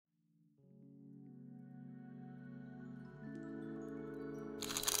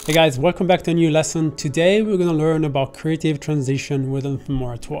Hey guys, welcome back to a new lesson. Today we're going to learn about creative transition within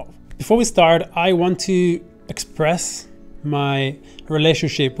Filmora 12. Before we start, I want to express my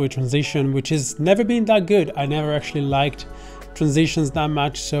relationship with transition, which has never been that good. I never actually liked transitions that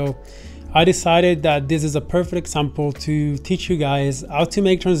much, so I decided that this is a perfect example to teach you guys how to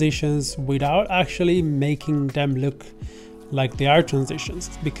make transitions without actually making them look like they are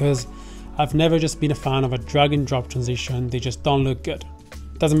transitions, because I've never just been a fan of a drag and drop transition. They just don't look good.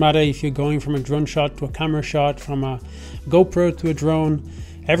 Doesn't matter if you're going from a drone shot to a camera shot, from a GoPro to a drone,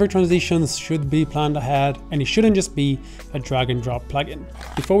 every transition should be planned ahead and it shouldn't just be a drag and drop plugin.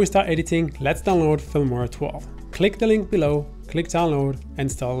 Before we start editing, let's download Filmora 12. Click the link below, click download,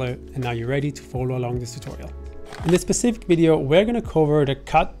 install it, and now you're ready to follow along this tutorial. In this specific video, we're going to cover the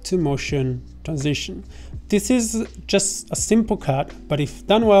cut to motion transition. This is just a simple cut, but if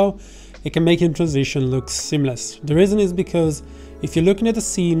done well, it can make your transition look seamless. The reason is because if you're looking at the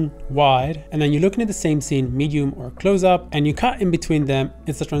scene wide and then you're looking at the same scene medium or close up and you cut in between them,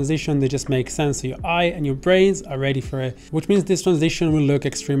 it's a transition that just makes sense. So your eye and your brains are ready for it, which means this transition will look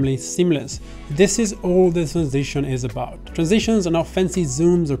extremely seamless. This is all this transition is about. Transitions are not fancy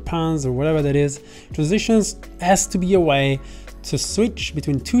zooms or pans or whatever that is. Transitions has to be a way to switch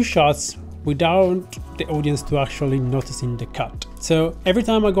between two shots without the audience to actually noticing the cut. So every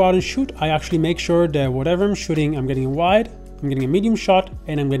time I go out and shoot, I actually make sure that whatever I'm shooting, I'm getting a wide, I'm getting a medium shot,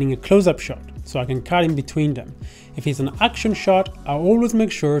 and I'm getting a close-up shot, so I can cut in between them. If it's an action shot, I always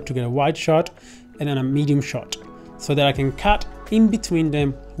make sure to get a wide shot and then a medium shot, so that I can cut in between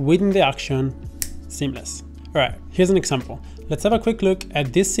them within the action, seamless. All right, here's an example. Let's have a quick look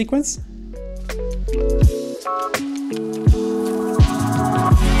at this sequence.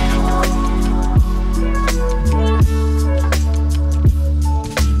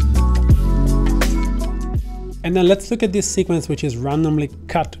 And then let's look at this sequence, which is randomly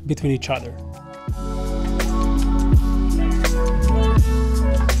cut between each other.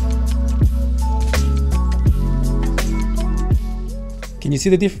 Can you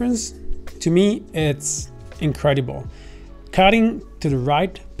see the difference? To me, it's incredible. Cutting to the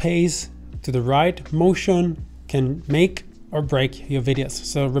right pace, to the right motion can make or break your videos.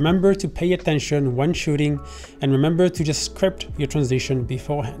 So remember to pay attention when shooting, and remember to just script your transition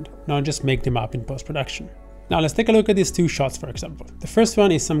beforehand, not just make them up in post-production. Now let's take a look at these two shots, for example. The first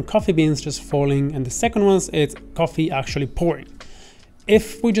one is some coffee beans just falling, and the second one is coffee actually pouring.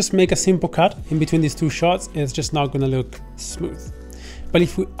 If we just make a simple cut in between these two shots, it's just not gonna look smooth. But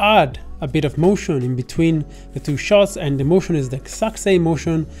if we add a bit of motion in between the two shots, and the motion is the exact same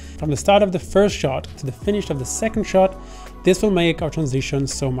motion from the start of the first shot to the finish of the second shot, this will make our transition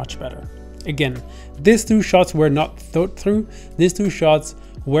so much better. Again, these two shots were not thought through. These two shots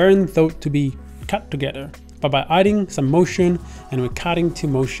weren't thought to be cut together. But by adding some motion and with cutting to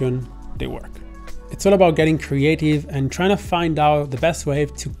motion, they work. It's all about getting creative and trying to find out the best way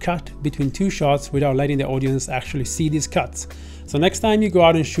to cut between two shots without letting the audience actually see these cuts. So next time you go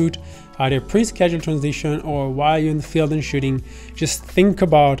out and shoot, either pre-scheduled transition or while you're in the field and shooting, just think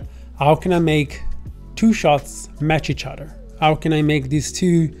about how can I make two shots match each other? How can I make these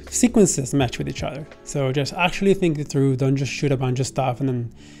two sequences match with each other? So just actually think it through, don't just shoot a bunch of stuff and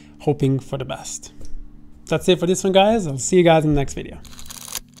then hoping for the best. That's it for this one, guys. I'll see you guys in the next video.